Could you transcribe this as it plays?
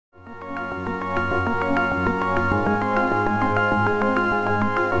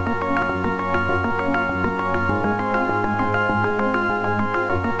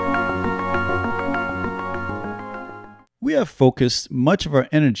have focused much of our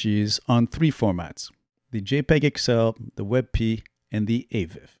energies on three formats: the JPEG XL, the WebP, and the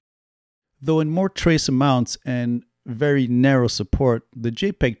AVIF. Though in more trace amounts and very narrow support, the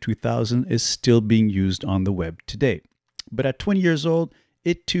JPEG2000 is still being used on the web today. But at 20 years old,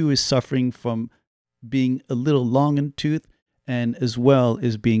 it too is suffering from being a little long in the tooth, and as well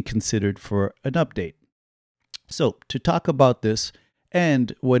is being considered for an update. So to talk about this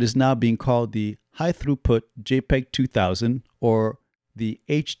and what is now being called the High-Throughput JPEG2000, or the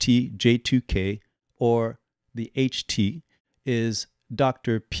HTJ2K, or the HT, is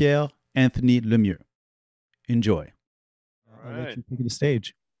Dr. Pierre-Anthony Lemieux. Enjoy. All I'll let right. you take the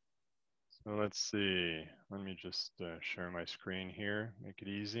stage. So let's see. Let me just share my screen here, make it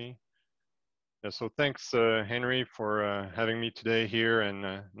easy. Yeah, so thanks, Henry, for having me today here. And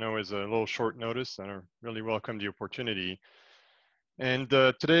I know it's a little short notice, and I really welcome the opportunity. And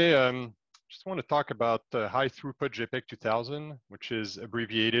today, just want to talk about high-throughput JPEG2000, which is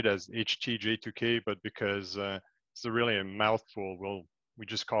abbreviated as HTJ2K, but because it's really a mouthful, we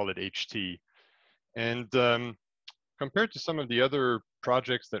just call it HT. And compared to some of the other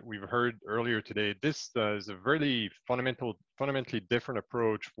projects that we've heard earlier today, this is a really fundamentally different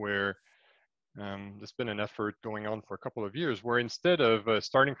approach where there's been an effort going on for a couple of years where instead of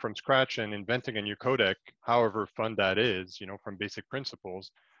starting from scratch and inventing a new codec, however fun that is, from basic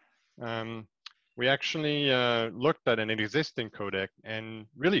principles, we actually looked at an existing codec and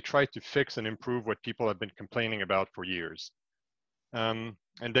really tried to fix and improve what people have been complaining about for years. And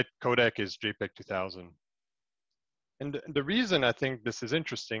that codec is JPEG2000. And the reason I think this is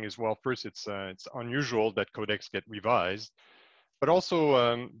interesting is, well, first, it's unusual that codecs get revised. But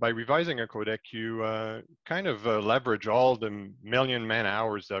also, by revising a codec, you kind of leverage all the million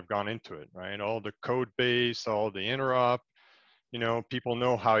man-hours that have gone into it, right? All the code base, all the interop. People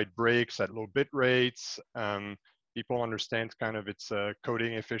know how it breaks at low bit rates. People understand kind of its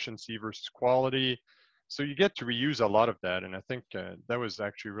coding efficiency versus quality. So you get to reuse a lot of that, and I think that was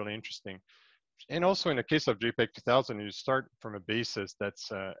actually really interesting. And also in the case of JPEG2000, you start from a basis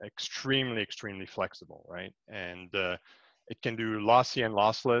that's extremely, extremely flexible, right? And it can do lossy and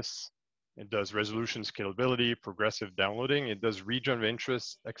lossless. It does resolution scalability, progressive downloading. It does region of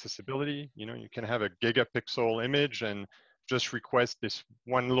interest accessibility. You can have a gigapixel image and just request this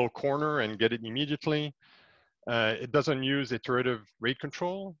one little corner and get it immediately. It doesn't use iterative rate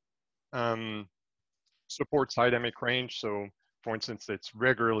control. Supports high dynamic range. So for instance, it's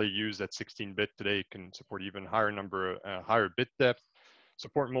regularly used at 16-bit today. It can support even higher bit depth.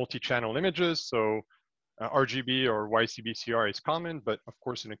 Support multi-channel images. So RGB or YCBCR is common, but of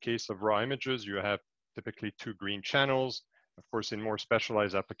course, in the case of raw images, you have typically 2 green channels. Of course, in more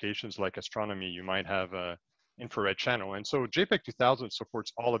specialized applications like astronomy, you might have an infrared channel. And so JPEG2000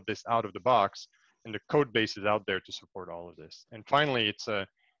 supports all of this out of the box, and the code base is out there to support all of this. And finally, it's an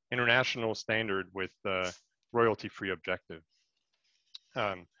international standard with royalty-free objective.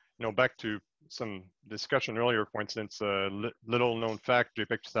 Back to some discussion earlier, for instance, little known fact,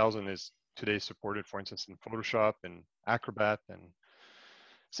 JPEG2000 is today supported, for instance, in Photoshop and Acrobat and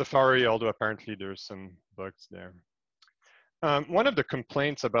Safari, although apparently there's some bugs there. One of the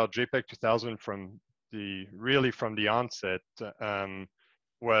complaints about JPEG2000 from the onset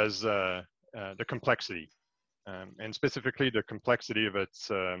was the complexity, and specifically the complexity of its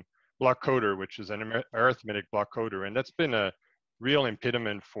block coder, which is an arithmetic block coder, and that's been a real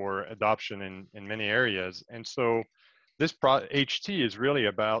impediment for adoption in many areas. And so this HT is really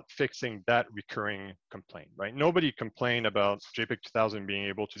about fixing that recurring complaint, right? Nobody complained about JPEG2000 being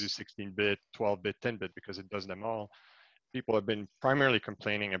able to do 16-bit, 12-bit, 10-bit because it does them all. People have been primarily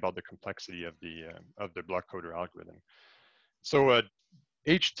complaining about the complexity of the block coder algorithm. So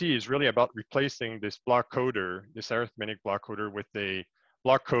HT is really about replacing this block coder, this arithmetic block coder, with a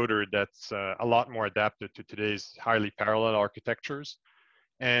block coder that's a lot more adapted to today's highly parallel architectures.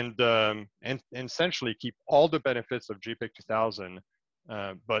 And essentially keep all the benefits of JPEG2000,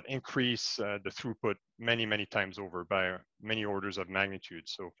 but increase the throughput many, many times over by many orders of magnitude.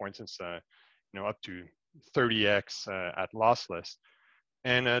 So for instance, up to 30x at lossless.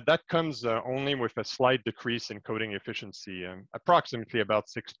 And that comes only with a slight decrease in coding efficiency, approximately about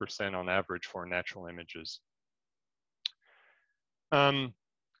 6% on average for natural images.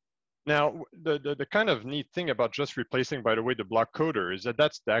 Now, the kind of neat thing about just replacing, by the way, the block coder is that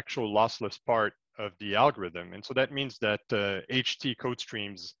that's the actual lossless part of the algorithm. And so that means that HT code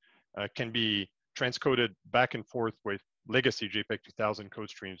streams can be transcoded back and forth with legacy JPEG2000 code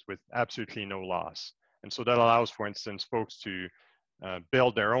streams with absolutely no loss. And so that allows, for instance, folks to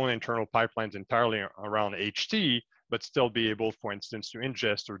build their own internal pipelines entirely around HT, but still be able, for instance, to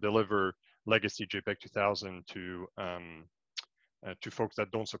ingest or deliver legacy JPEG 2000 to folks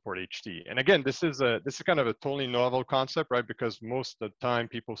that don't support HT. And again, this is kind of a totally novel concept, right? Because most of the time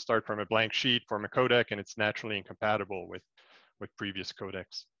people start from a blank sheet, from a codec, and it's naturally incompatible with previous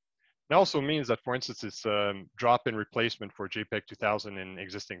codecs. It also means that, for instance, it's drop-in replacement for JPEG 2000 in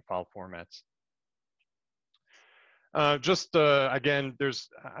existing file formats. Again, there's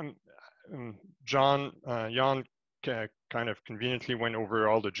Jan kind of conveniently went over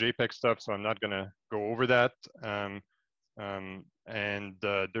all the JPEG stuff, so I'm not going to go over that.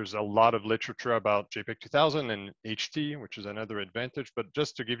 There's a lot of literature about JPEG 2000 and HT, which is another advantage. But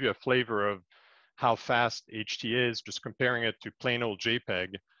just to give you a flavor of how fast HT is, just comparing it to plain old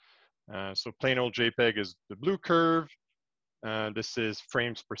JPEG. So plain old JPEG is the blue curve. This is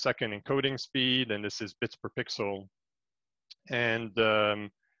frames per second encoding speed, and this is bits per pixel. And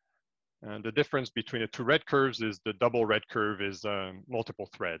the difference between the two red curves is the double red curve is multiple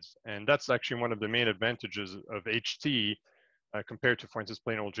threads. And that's actually one of the main advantages of HT compared to, for instance,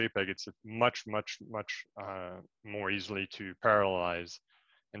 plain old JPEG. It's much more easily to parallelize.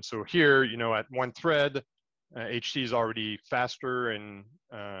 And so here, you know, at one thread, HT is already faster in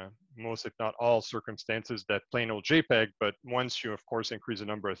most, if not all, circumstances that plain old JPEG. But once you, of course, increase the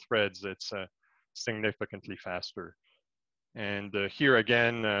number of threads, it's significantly faster. And here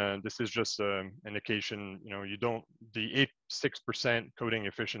again, this is just an indication, you know, you don't, the 6% coding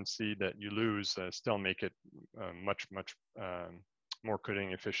efficiency that you lose still make it much more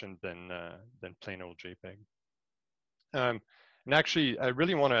coding efficient than plain old JPEG. And actually, I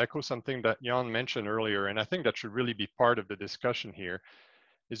really want to echo something that Jan mentioned earlier, and I think that should really be part of the discussion here,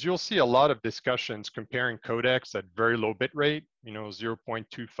 is you'll see a lot of discussions comparing codecs at very low bit rate, you know,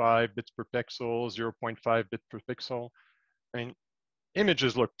 0.25 bits per pixel, 0.5 bits per pixel. I mean,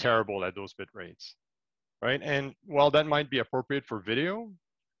 images look terrible at those bit rates, right? And while that might be appropriate for video,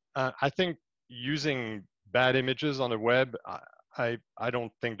 I think using bad images on the web, I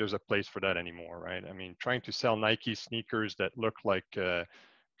don't think there's a place for that anymore, right? I mean, trying to sell Nike sneakers that look like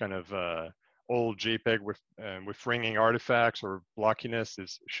kind of old JPEG with ringing artifacts or blockiness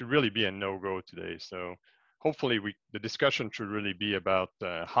should really be a no-go today. So hopefully the discussion should really be about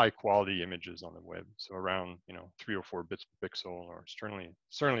high quality images on the web. So around, you know, 3 or 4 bits per pixel, or certainly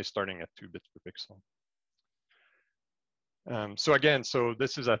starting at 2 bits per pixel. So again, so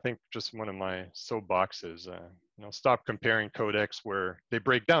this is, I think, just one of my soapboxes. You know, stop comparing codecs where they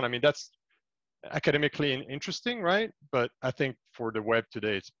break down. I mean, that's academically interesting, right? But I think for the web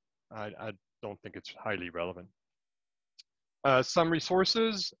today, I don't think it's highly relevant. Some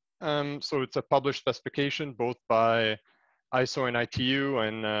resources. So it's a published specification both by ISO and ITU,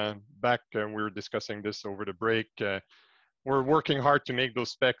 and back we were discussing this over the break. We're working hard to make those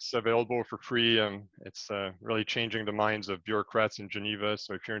specs available for free. It's really changing the minds of bureaucrats in Geneva.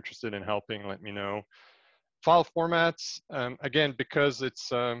 So if you're interested in helping, let me know. File formats, again, because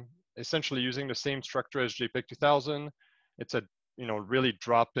it's essentially using the same structure as JPEG 2000. It's a really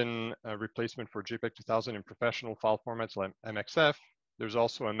drop-in replacement for JPEG 2000 in professional file formats like MXF. There's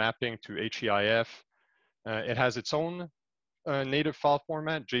also a mapping to HEIF. It has its own native file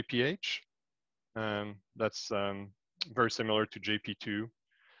format, JPH. That's very similar to JP2.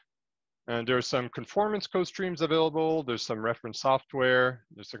 And there's some conformance code streams available. There's some reference software.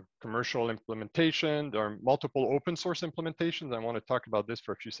 There's a commercial implementation. There are multiple open source implementations. I want to talk about this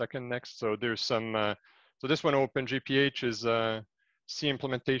for a few seconds next. So there's some, so this one, OpenJPH, is a C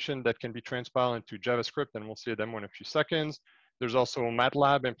implementation that can be transpiled into JavaScript, and we'll see a demo in a few seconds. There's also a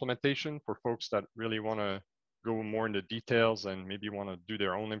MATLAB implementation for folks that really want to go more into details and maybe want to do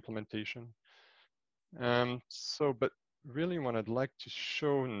their own implementation. But really what I'd like to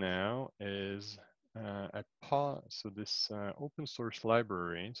show now is so this open source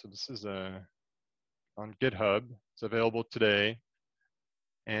library. So this is on GitHub. It's available today.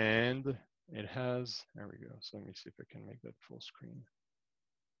 And it has, there we go. So let me see if I can make that full screen.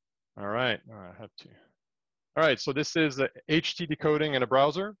 All right, I have to. All right, so this is HT decoding in a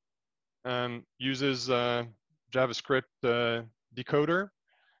browser. Uses JavaScript decoder.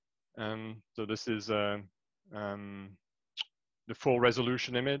 So this is the full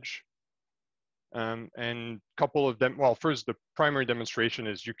resolution image. And a couple of them, well, first, the primary demonstration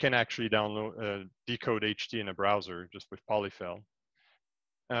is you can actually download, decode HT in a browser just with Polyfill.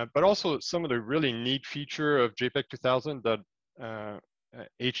 But also some of the really neat feature of JPEG 2000 that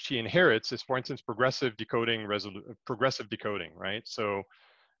HT inherits is, for instance, progressive decoding, right? So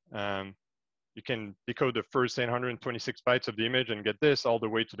you can decode the first 826 bytes of the image and get this all the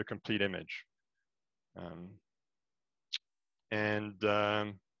way to the complete image. You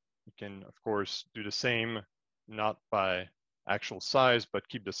can, of course, do the same, not by actual size, but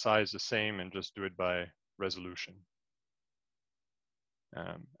keep the size the same and just do it by resolution.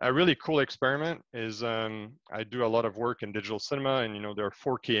 A really cool experiment is I do a lot of work in digital cinema, and there are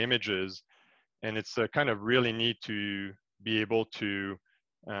 4K images, and it's kind of really neat to be able to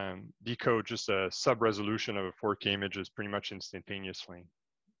decode just a sub-resolution of a 4K images pretty much instantaneously.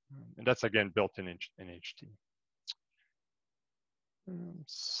 And that's again built in HT.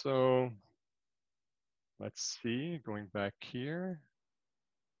 So let's see, going back here.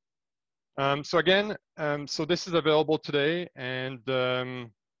 So again, so this is available today, and we're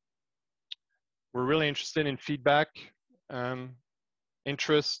really interested in feedback,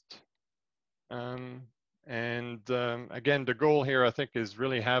 interest, and again, the goal here, I think, is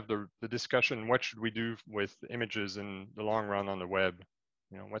really have the discussion. What should we do with images in the long run on the web?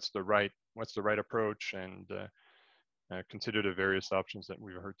 What's the right approach, and consider the various options that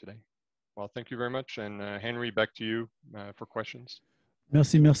we've heard today. Well, thank you very much, and Henry, back to you for questions.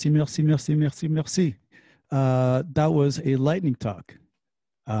 Merci, merci, merci, merci, merci, merci. That was a lightning talk.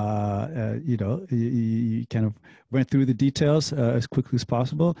 You kind of went through the details as quickly as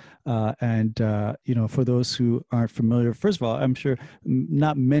possible. For those who aren't familiar, first of all, I'm sure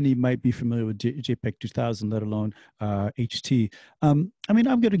not many might be familiar with JPEG2000, let alone HT. I'm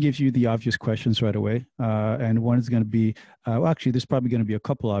going to give you the obvious questions right away. And one is going to be, well, actually, there's probably going to be a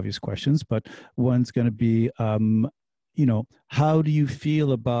couple obvious questions, but one's going to be, how do you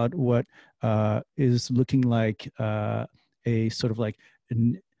feel about what is looking like a sort of like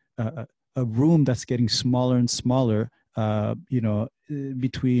a room that's getting smaller and smaller,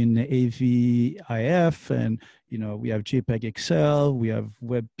 between AVIF and, we have JPEG XL, we have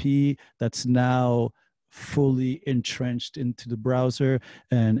WebP that's now fully entrenched into the browser,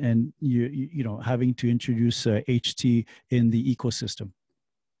 and having to introduce HT in the ecosystem?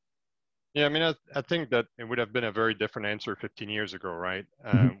 Yeah, I think that it would have been a very different answer 15 years ago, right?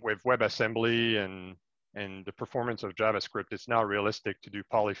 With WebAssembly and the performance of JavaScript, it's now realistic to do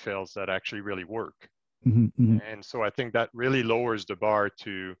polyfills that actually really work. And so I think that really lowers the bar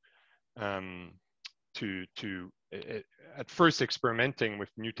to at first experimenting with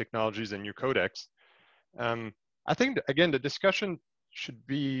new technologies and new codecs. I think, again, the discussion should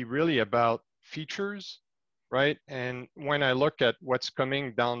be really about features, right? And when I look at what's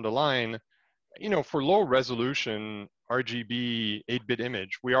coming down the line, for low resolution RGB 8-bit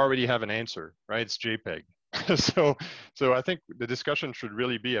image, we already have an answer, right? It's JPEG. so I think the discussion should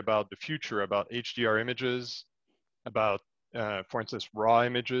really be about the future, about HDR images, about, for instance, raw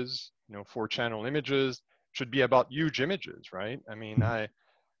images, 4-channel images, should be about huge images, right?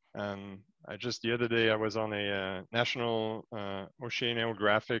 I just, the other day, I was on a national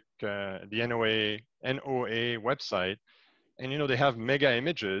oceanographic, the NOAA website, and they have mega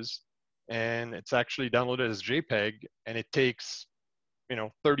images, and it's actually downloaded as JPEG, and it takes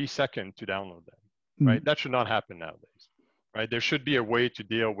 30 seconds to download them, right? That should not happen nowadays, right? There should be a way to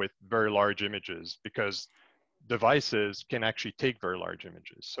deal with very large images, because devices can actually take very large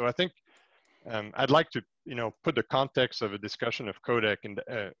images. So I think I'd like to put the context of a discussion of codec and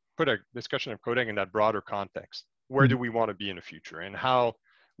put a discussion of codec in that broader context. Where do we want to be in the future, and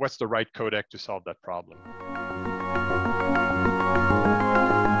what's the right codec to solve that problem?